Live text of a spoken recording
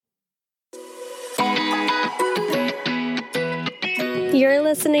You're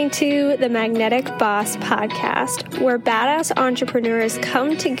listening to the Magnetic Boss Podcast, where badass entrepreneurs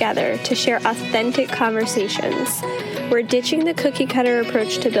come together to share authentic conversations. We're ditching the cookie-cutter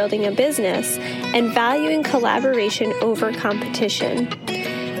approach to building a business and valuing collaboration over competition.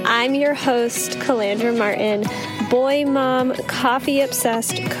 I'm your host, Calandra Martin, boy mom,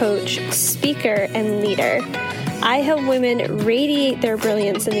 coffee-obsessed coach, speaker, and leader. I help women radiate their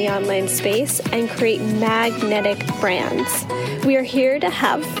brilliance in the online space and create magnetic brands. We are here to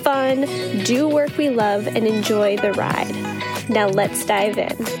have fun, do work we love, and enjoy the ride. Now let's dive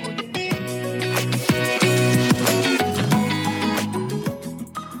in.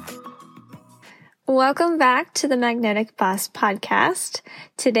 Welcome back to the Magnetic Boss Podcast.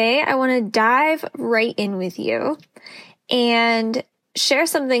 Today, I want to dive right in with you and share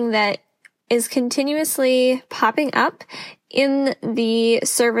something that is continuously popping up in the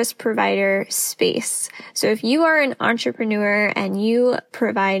service provider space. So if you are an entrepreneur and you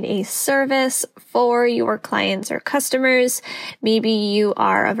provide a service for your clients or customers, maybe you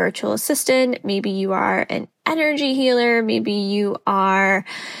are a virtual assistant, maybe you are an energy healer, maybe you are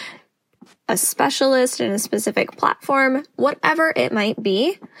a specialist in a specific platform, whatever it might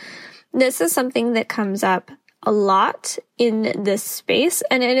be, this is something that comes up a lot in this space,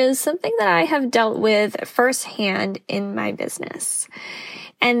 and it is something that I have dealt with firsthand in my business.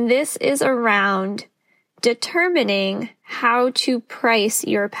 And this is around determining how to price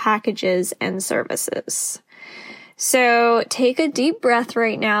your packages and services. So take a deep breath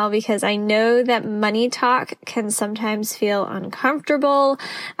right now, because I know that money talk can sometimes feel uncomfortable.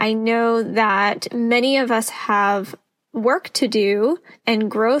 I know that many of us have work to do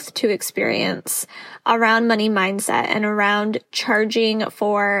and growth to experience around money mindset and around charging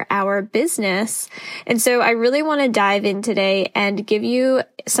for our business. And so I really want to dive in today and give you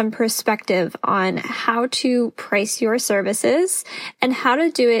some perspective on how to price your services and how to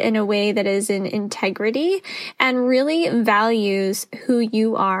do it in a way that is in integrity and really values who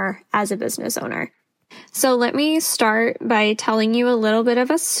you are as a business owner. So let me start by telling you a little bit of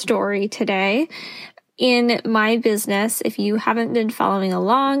a story today. In my business, if you haven't been following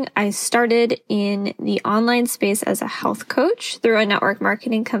along, I started in the online space as a health coach through a network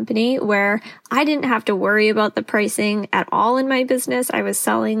marketing company where I didn't have to worry about the pricing at all in my business. I was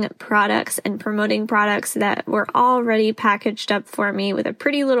selling products and promoting products that were already packaged up for me with a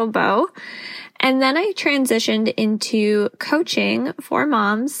pretty little bow. And then I transitioned into coaching for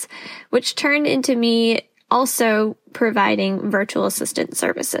moms, which turned into me also providing virtual assistant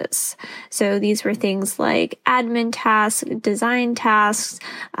services. So these were things like admin tasks, design tasks,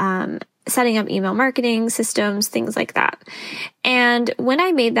 setting up email marketing systems, things like that. And when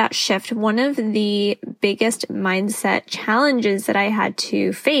I made that shift, one of the biggest mindset challenges that I had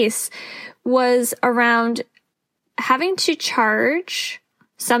to face was around having to charge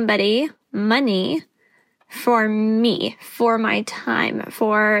somebody money for me, for my time,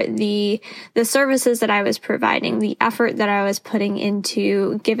 for the services that I was providing, the effort that I was putting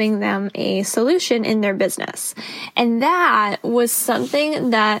into giving them a solution in their business. And that was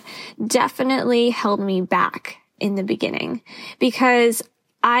something that definitely held me back in the beginning, because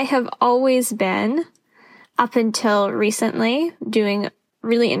I have always been, up until recently, doing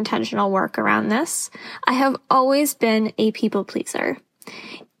really intentional work around this. I have always been a people pleaser.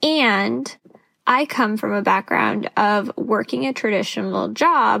 And I come from a background of working a traditional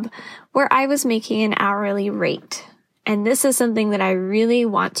job where I was making an hourly rate. And this is something that I really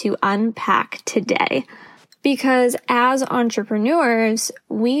want to unpack today, because as entrepreneurs,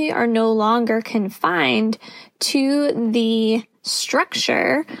 we are no longer confined to the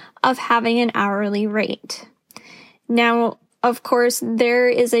structure of having an hourly rate. Now, of course, there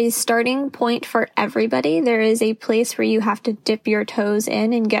is a starting point for everybody. There is a place where you have to dip your toes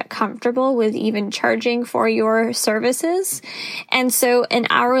in and get comfortable with even charging for your services. And so an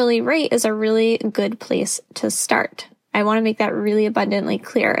hourly rate is a really good place to start. I want to make that really abundantly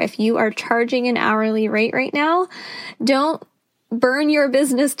clear. If you are charging an hourly rate right now, don't burn your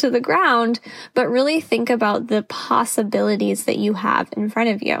business to the ground, but really think about the possibilities that you have in front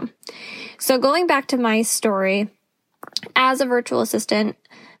of you. So going back to my story, as a virtual assistant,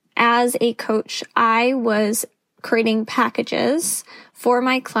 as a coach, I was creating packages for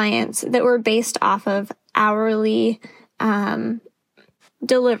my clients that were based off of hourly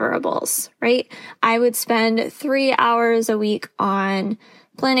deliverables, right? I would spend 3 hours a week on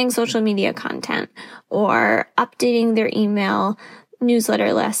planning social media content or updating their email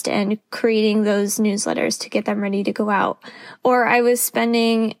newsletter list and creating those newsletters to get them ready to go out. Or I was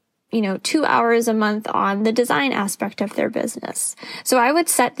spending 2 hours a month on the design aspect of their business. So I would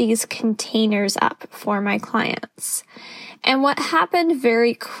set these containers up for my clients. And what happened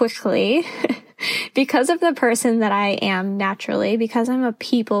very quickly, because of the person that I am naturally, because I'm a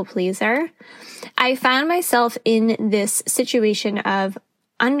people pleaser, I found myself in this situation of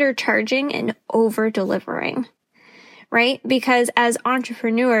undercharging and over-delivering. Right? Because as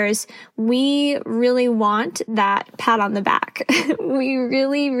entrepreneurs, we really want that pat on the back. We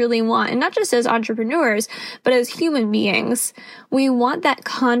really, really want, and not just as entrepreneurs, but as human beings, we want that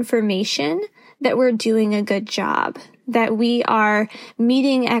confirmation that we're doing a good job, that we are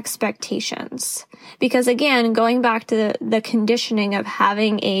meeting expectations. Because again, going back to the conditioning of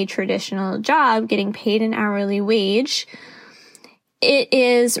having a traditional job, getting paid an hourly wage, it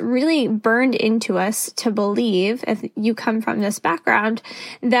is really burned into us to believe, if you come from this background,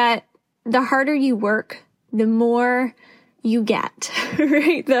 that the harder you work, the more you get,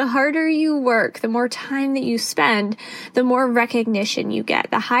 right? The harder you work, the more time that you spend, the more recognition you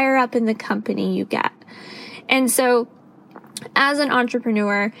get, the higher up in the company you get. And so as an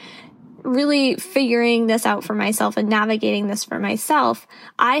entrepreneur, really figuring this out for myself and navigating this for myself,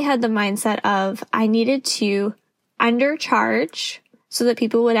 I had the mindset of I needed to undercharge so that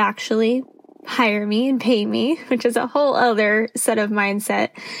people would actually hire me and pay me, which is a whole other set of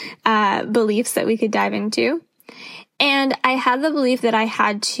mindset beliefs that we could dive into. And I had the belief that I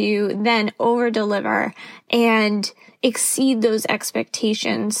had to then over-deliver and exceed those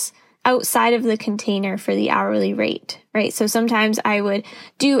expectations outside of the container for the hourly rate, right? So sometimes I would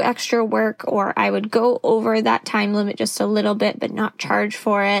do extra work, or I would go over that time limit just a little bit, but not charge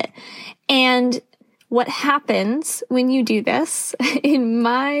for it. And what happens when you do this, in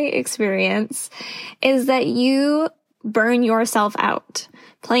my experience, is that you burn yourself out,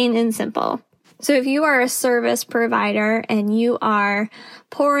 plain and simple. So if you are a service provider and you are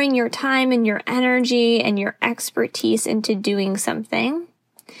pouring your time and your energy and your expertise into doing something,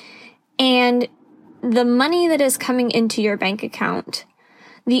 and the money that is coming into your bank account,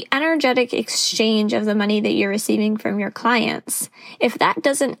 the energetic exchange of the money that you're receiving from your clients, if that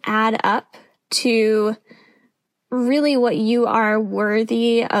doesn't add up to really what you are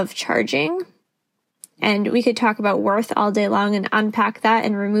worthy of charging, and we could talk about worth all day long and unpack that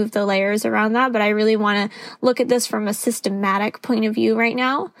and remove the layers around that, but I really want to look at this from a systematic point of view right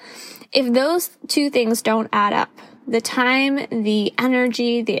now. If those two things don't add up, the time, the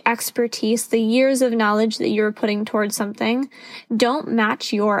energy, the expertise, the years of knowledge that you're putting towards something don't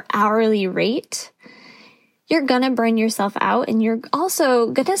match your hourly rate, you're going to burn yourself out, and you're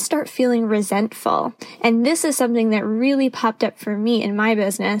also going to start feeling resentful. And this is something that really popped up for me in my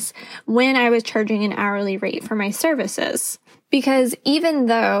business when I was charging an hourly rate for my services. Because even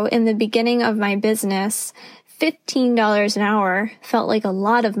though in the beginning of my business, $15 an hour felt like a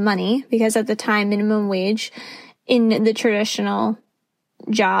lot of money, because at the time minimum wage in the traditional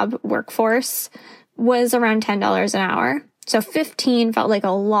job workforce was around $10 an hour. So 15 felt like a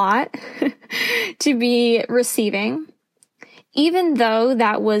lot to be receiving, even though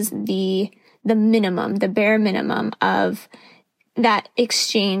that was the minimum, the bare minimum of that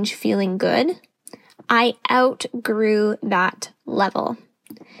exchange feeling good. I outgrew that level.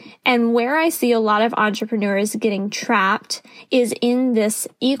 And where I see a lot of entrepreneurs getting trapped is in this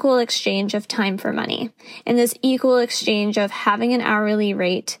equal exchange of time for money, and this equal exchange of having an hourly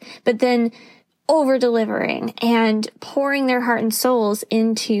rate, but then over-delivering and pouring their heart and souls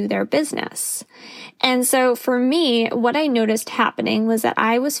into their business. And so for me, what I noticed happening was that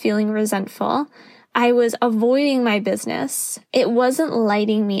I was feeling resentful. I was avoiding my business. It wasn't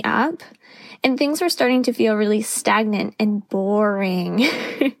lighting me up. And things were starting to feel really stagnant and boring.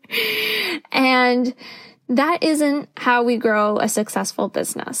 And that isn't how we grow a successful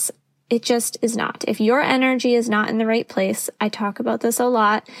business. It just is not. If your energy is not in the right place, I talk about this a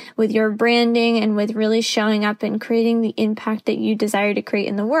lot with your branding and with really showing up and creating the impact that you desire to create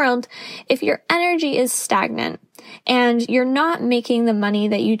in the world. If your energy is stagnant and you're not making the money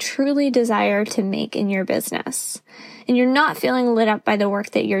that you truly desire to make in your business, and you're not feeling lit up by the work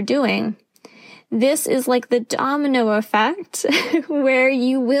that you're doing, this is like the domino effect where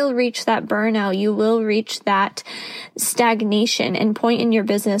you will reach that burnout. You will reach that stagnation and point in your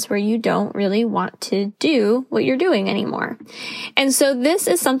business where you don't really want to do what you're doing anymore. And so this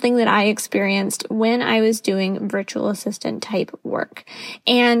is something that I experienced when I was doing virtual assistant type work.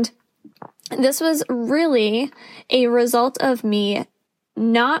 And this was really a result of me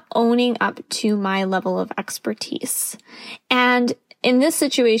not owning up to my level of expertise. And in this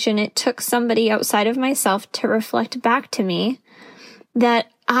situation, it took somebody outside of myself to reflect back to me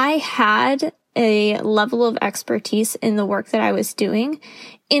that I had a level of expertise in the work that I was doing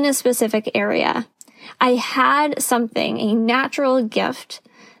in a specific area. I had something, a natural gift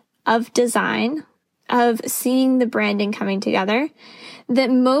of design, of seeing the branding coming together that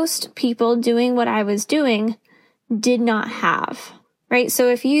most people doing what I was doing did not have, right? So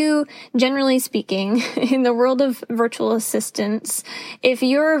if you, generally speaking, in the world of virtual assistants, if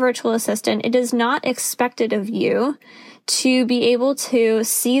you're a virtual assistant, it is not expected of you to be able to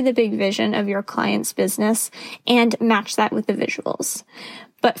see the big vision of your client's business and match that with the visuals.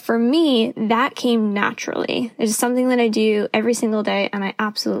 But for me, that came naturally. It's something that I do every single day, and I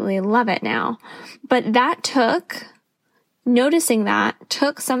absolutely love it now. But noticing that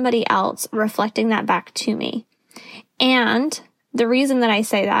took somebody else reflecting that back to me. And the reason that I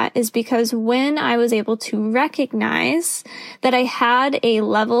say that is because when I was able to recognize that I had a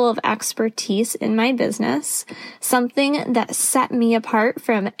level of expertise in my business, something that set me apart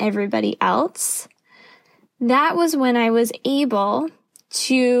from everybody else, that was when I was able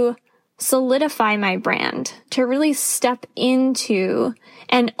to solidify my brand, to really step into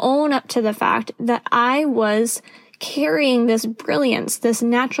and own up to the fact that I was carrying this brilliance, this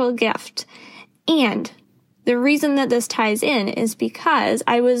natural gift. And the reason that this ties in is because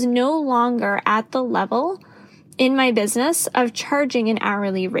I was no longer at the level in my business of charging an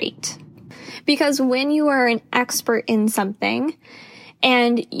hourly rate. Because when you are an expert in something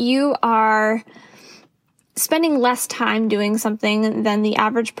and you are spending less time doing something than the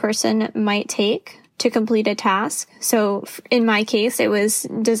average person might take to complete a task. So in my case, it was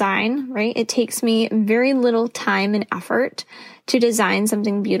design, right? It takes me very little time and effort to design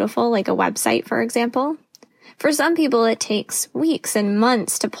something beautiful, like a website, for example. For some people, it takes weeks and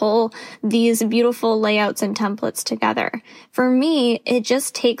months to pull these beautiful layouts and templates together. For me, it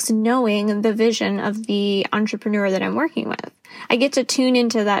just takes knowing the vision of the entrepreneur that I'm working with. I get to tune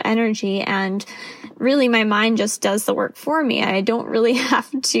into that energy, and really my mind just does the work for me. I don't really have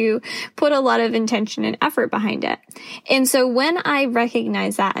to put a lot of intention and effort behind it. And so when I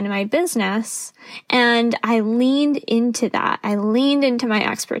recognized that in my business and I leaned into that, I leaned into my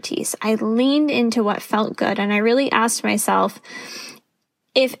expertise, I leaned into what felt good, and I really asked myself,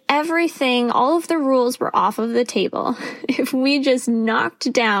 if everything, all of the rules were off of the table, if we just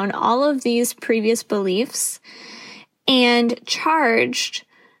knocked down all of these previous beliefs and charged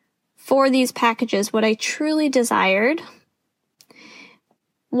for these packages what I truly desired,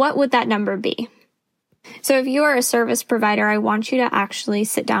 what would that number be? So if you are a service provider, I want you to actually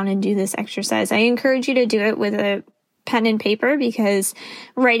sit down and do this exercise. I encourage you to do it with a pen and paper, because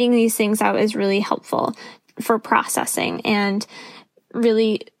writing these things out is really helpful for processing and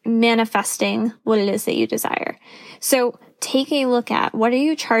really manifesting what it is that you desire. So take a look at, what are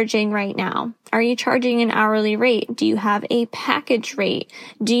you charging right now? Are you charging an hourly rate? Do you have a package rate?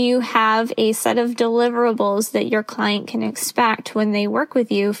 Do you have a set of deliverables that your client can expect when they work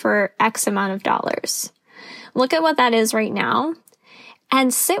with you for X amount of dollars? Look at what that is right now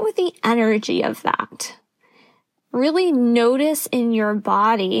and sit with the energy of that. Really notice in your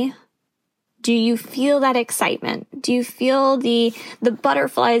body, do you feel that excitement? Do you feel the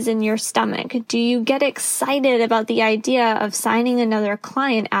butterflies in your stomach? Do you get excited about the idea of signing another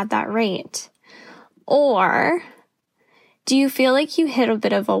client at that rate? Or do you feel like you hit a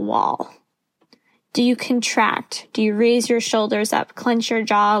bit of a wall? Do you contract? Do you raise your shoulders up, clench your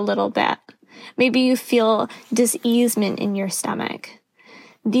jaw a little bit? Maybe you feel dis-easement in your stomach.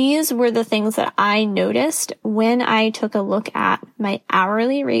 These were the things that I noticed when I took a look at my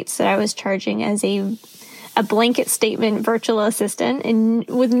hourly rates that I was charging as a blanket statement virtual assistant, and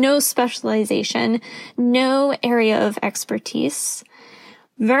with no specialization, no area of expertise,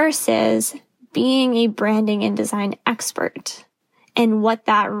 versus being a branding and design expert and what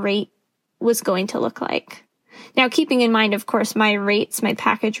that rate was going to look like. Now, keeping in mind, of course, my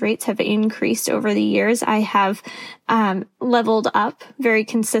package rates have increased over the years. I have leveled up very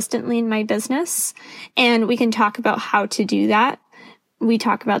consistently in my business, and we can talk about how to do that. We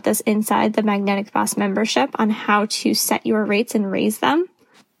talk about this inside the Magnetic Boss membership on how to set your rates and raise them.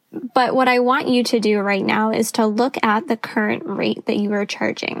 But what I want you to do right now is to look at the current rate that you are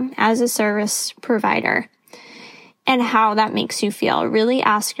charging as a service provider and how that makes you feel. Really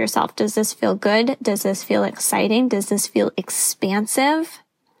ask yourself, does this feel good? Does this feel exciting? Does this feel expansive?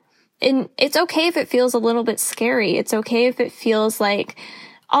 And it's okay if it feels a little bit scary. It's okay if it feels like,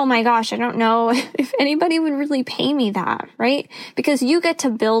 oh my gosh, I don't know if anybody would really pay me that, right? Because you get to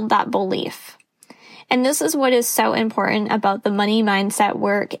build that belief. And this is what is so important about the money mindset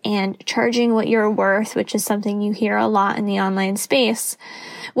work and charging what you're worth, which is something you hear a lot in the online space.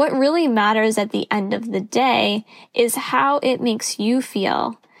 What really matters at the end of the day is how it makes you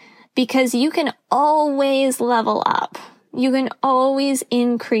feel. because you can always level up. You can always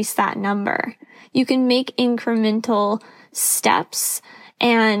increase that number. You can make incremental steps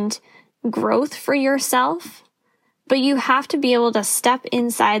and growth for yourself, but you have to be able to step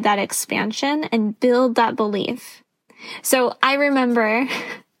inside that expansion and build that belief. So I remember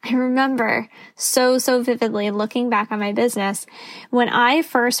so vividly looking back on my business when I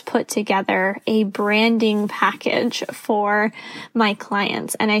first put together a branding package for my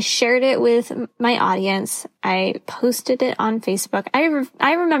clients, and I shared it with my audience. I posted it on Facebook.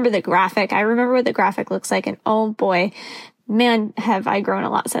 I remember the graphic. I remember what the graphic looks like, and oh boy, man, have I grown a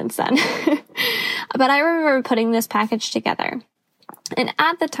lot since then. But I remember putting this package together. And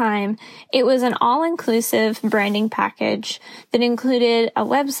at the time, it was an all-inclusive branding package that included a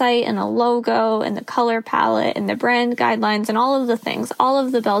website and a logo and the color palette and the brand guidelines and all of the things, all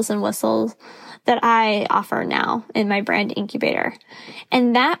of the bells and whistles that I offer now in my brand incubator.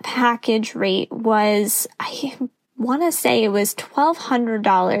 And that package rate was, I want to say it was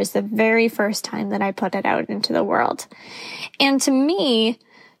 $1,200 the very first time that I put it out into the world. And to me,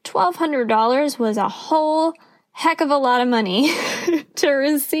 $1,200 was a whole heck of a lot of money to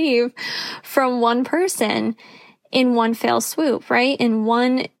receive from one person in one fell swoop, right? In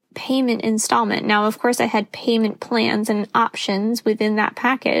one payment installment. Now, of course, I had payment plans and options within that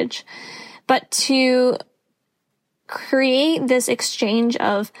package, but to create this exchange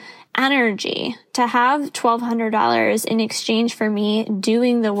of energy, to have $1,200 in exchange for me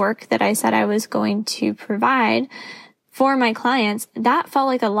doing the work that I said I was going to provide for my clients, that felt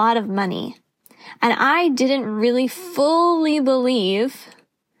like a lot of money. And I didn't really fully believe,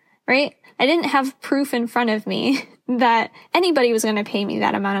 right? I didn't have proof in front of me that anybody was going to pay me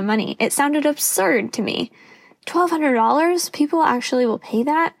that amount of money. It sounded absurd to me. $1,200? People actually will pay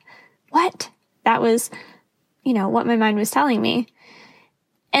that? What? That was, what my mind was telling me.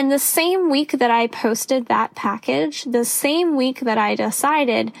 And the same week that I posted that package, the same week that I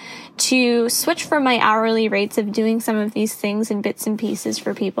decided to switch from my hourly rates of doing some of these things in bits and pieces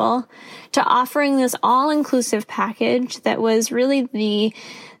for people to offering this all-inclusive package that was really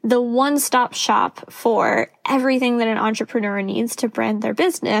the one-stop shop for everything that an entrepreneur needs to brand their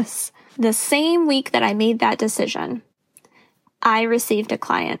business, the same week that I made that decision, I received a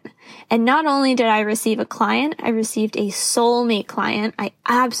client. And not only did I receive a client, I received a soulmate client. I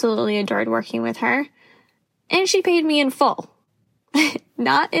absolutely adored working with her. And she paid me in full.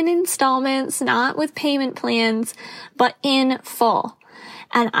 Not in installments, not with payment plans, but in full.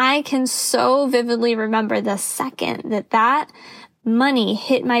 And I can so vividly remember the second that money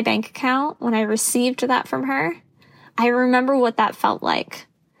hit my bank account when I received that from her. I remember what that felt like.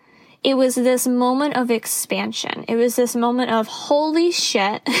 It was this moment of expansion. It was this moment of, holy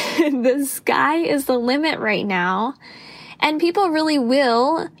shit, the sky is the limit right now. And people really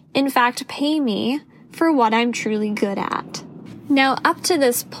will, in fact, pay me for what I'm truly good at. Now, up to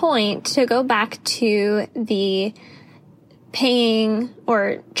this point, to go back to the paying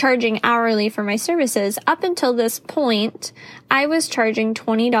or charging hourly for my services, up until this point, I was charging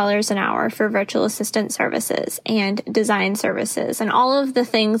 $20 an hour for virtual assistant services and design services and all of the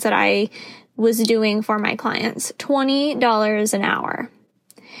things that I was doing for my clients. $20 an hour.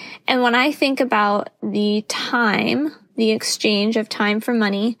 And when I think about the time, the exchange of time for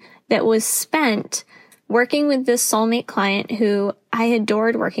money that was spent working with this soulmate client who I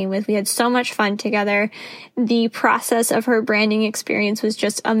adored working with. We had so much fun together. The process of her branding experience was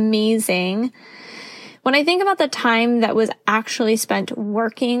just amazing. When I think about the time that was actually spent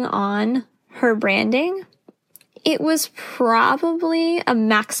working on her branding, it was probably a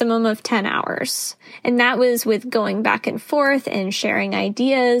maximum of 10 hours. And that was with going back and forth and sharing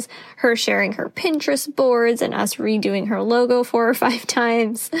ideas, her sharing her Pinterest boards and us redoing her logo 4 or 5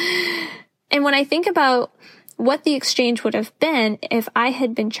 times. And when I think about what the exchange would have been if I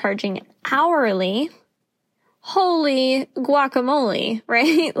had been charging hourly, holy guacamole,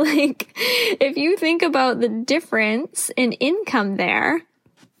 right? Like, if you think about the difference in income there,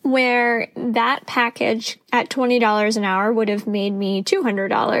 where that package at $20 an hour would have made me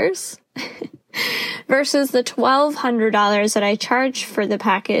 $200 versus the $1,200 that I charged for the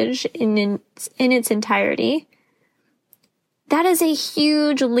package in its entirety. That is a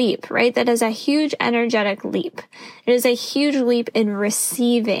huge leap, right? That is a huge energetic leap. It is a huge leap in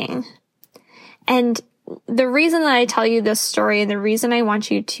receiving. And the reason that I tell you this story and the reason I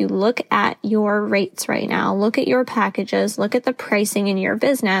want you to look at your rates right now, look at your packages, look at the pricing in your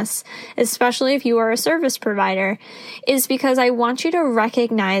business, especially if you are a service provider, is because I want you to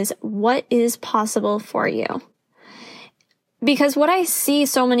recognize what is possible for you. Because what I see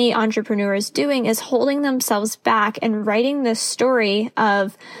so many entrepreneurs doing is holding themselves back and writing this story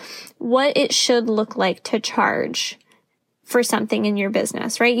of what it should look like to charge for something in your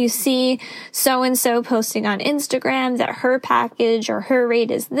business, right? You see so-and-so posting on Instagram that her package or her rate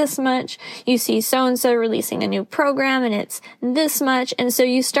is this much. You see so-and-so releasing a new program and it's this much. And so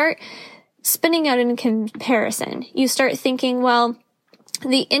you start spinning out in comparison. You start thinking, well,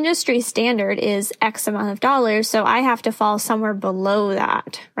 the industry standard is X amount of dollars, so I have to fall somewhere below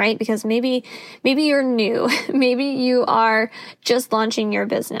that, right? Because maybe you're new. Maybe you are just launching your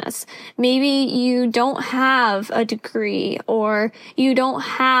business. Maybe you don't have a degree, or you don't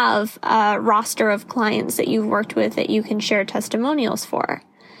have a roster of clients that you've worked with that you can share testimonials for.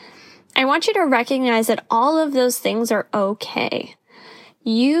 I want you to recognize that all of those things are okay.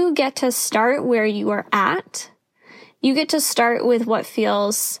 You get to start where you are at. You get to start with what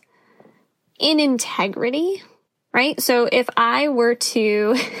feels in integrity, right? So if I were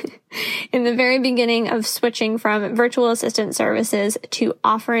to, in the very beginning of switching from virtual assistant services to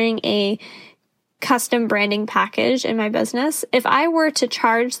offering a custom branding package in my business, if I were to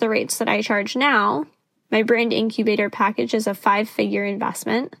charge the rates that I charge now, my brand incubator package is a 5-figure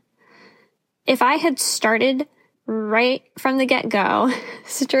investment. If I had started right from the get-go,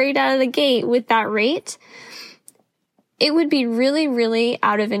 straight out of the gate with that rate, it would be really, really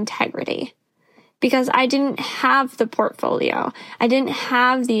out of integrity because I didn't have the portfolio. I didn't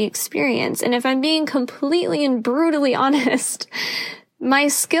have the experience. And if I'm being completely and brutally honest, my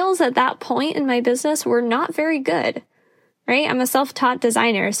skills at that point in my business were not very good, right? I'm a self-taught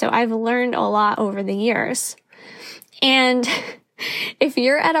designer, so I've learned a lot over the years. And if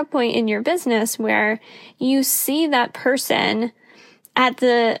you're at a point in your business where you see that person at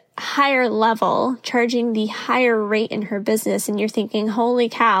the higher level, charging the higher rate in her business, and you're thinking, holy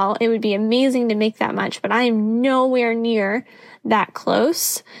cow, it would be amazing to make that much, but I am nowhere near that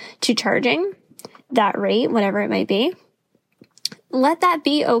close to charging that rate, whatever it might be, let that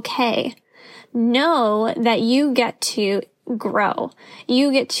be okay. Know that you get to grow.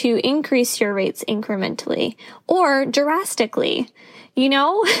 You get to increase your rates incrementally or drastically. You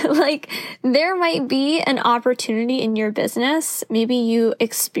know, like there might be an opportunity in your business. Maybe you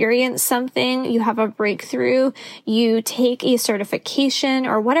experience something, you have a breakthrough, you take a certification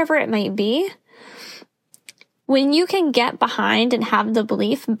or whatever it might be. When you can get behind and have the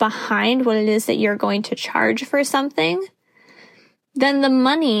belief behind what it is that you're going to charge for something, then the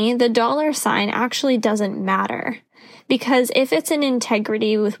money, the dollar sign actually doesn't matter. Because if it's in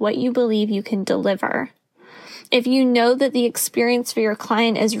integrity with what you believe you can deliver, if you know that the experience for your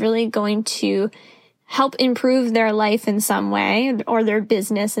client is really going to help improve their life in some way or their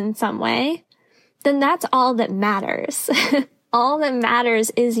business in some way, then that's all that matters. All that matters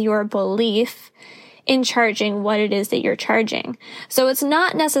is your belief in charging what it is that you're charging. So it's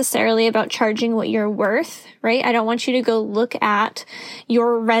not necessarily about charging what you're worth, right? I don't want you to go look at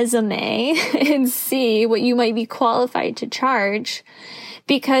your resume and see what you might be qualified to charge,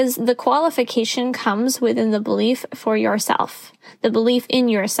 because the qualification comes within the belief for yourself, the belief in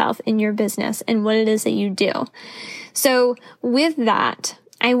yourself, in your business, and what it is that you do. So with that,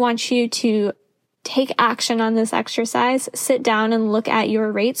 I want you to take action on this exercise, sit down and look at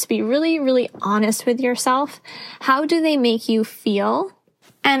your rates, be really, really honest with yourself. How do they make you feel?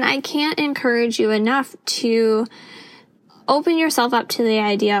 And I can't encourage you enough to open yourself up to the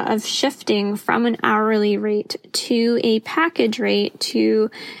idea of shifting from an hourly rate to a package rate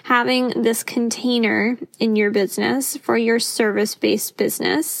to having this container in your business for your service-based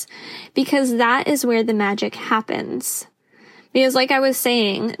business, because that is where the magic happens. Because like I was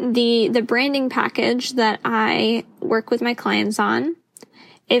saying, the branding package that I work with my clients on,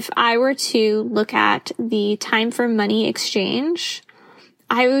 if I were to look at the time for money exchange,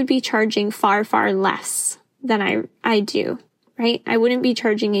 I would be charging far, far less than I do, right? I wouldn't be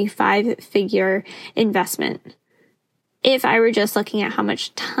charging a 5-figure investment if I were just looking at how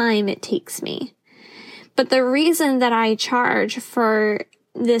much time it takes me. But the reason that I charge for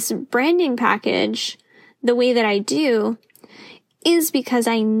this branding package the way that I do is because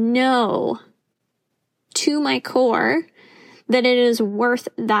I know to my core that it is worth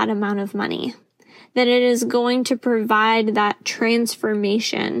that amount of money, that it is going to provide that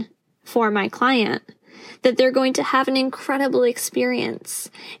transformation for my client, that they're going to have an incredible experience,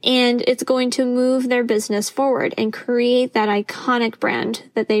 and it's going to move their business forward and create that iconic brand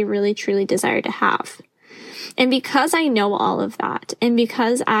that they really truly desire to have. And because I know all of that, and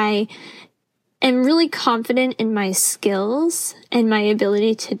because I am really confident in my skills and my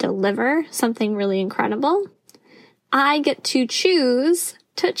ability to deliver something really incredible, I get to choose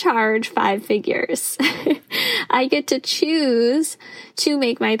to charge 5 figures. I get to choose to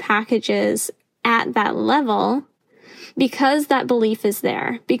make my packages at that level because that belief is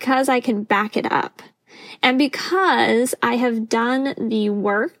there, because I can back it up, and because I have done the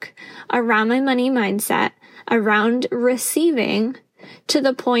work around my money mindset, around receiving to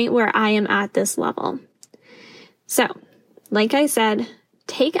the point where I am at this level. So, like I said,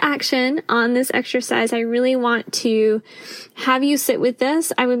 take action on this exercise. I really want to have you sit with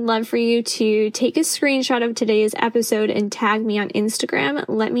this. I would love for you to take a screenshot of today's episode and tag me on Instagram.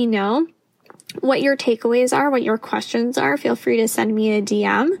 Let me know what your takeaways are, what your questions are. Feel free to send me a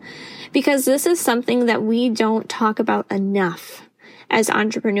DM, because this is something that we don't talk about enough as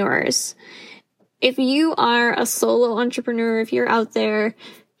entrepreneurs. If you are a solo entrepreneur, if you're out there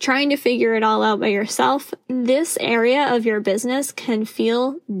trying to figure it all out by yourself, this area of your business can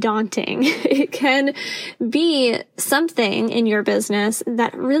feel daunting. It can be something in your business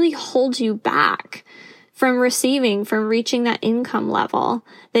that really holds you back from receiving, from reaching that income level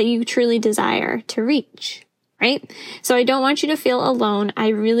that you truly desire to reach, right? So I don't want you to feel alone. I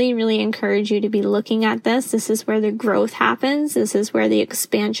really, really encourage you to be looking at this. This is where the growth happens. This is where the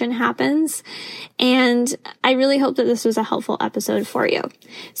expansion happens. And I really hope that this was a helpful episode for you.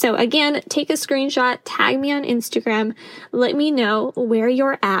 So again, take a screenshot, tag me on Instagram, let me know where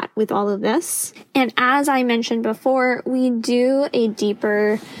you're at with all of this. And as I mentioned before, we do a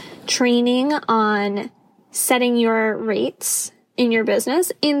deeper training on setting your rates in your business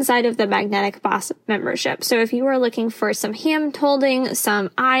inside of the Magnetic Boss membership. So if you are looking for some hand holding, some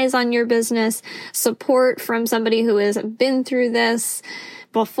eyes on your business, support from somebody who has been through this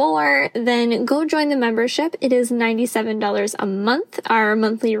before, then go join the membership. It is $97 a month. Our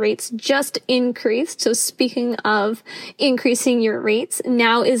monthly rates just increased. So speaking of increasing your rates,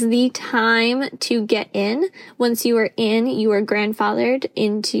 now is the time to get in. Once you are in, you are grandfathered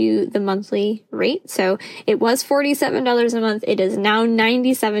into the monthly rate. So it was $47 a month. It is now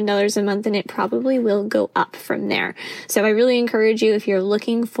 $97 a month, and it probably will go up from there. So I really encourage you, if you're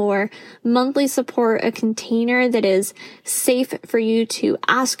looking for monthly support, a container that is safe for you to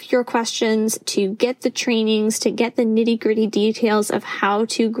ask your questions, to get the trainings, to get the nitty-gritty details of how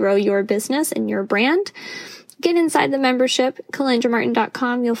to grow your business and your brand, get inside the membership,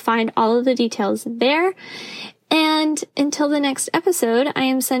 KalendraMartin.com. You'll find all of the details there. And until the next episode, I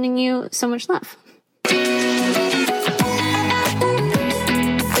am sending you so much love.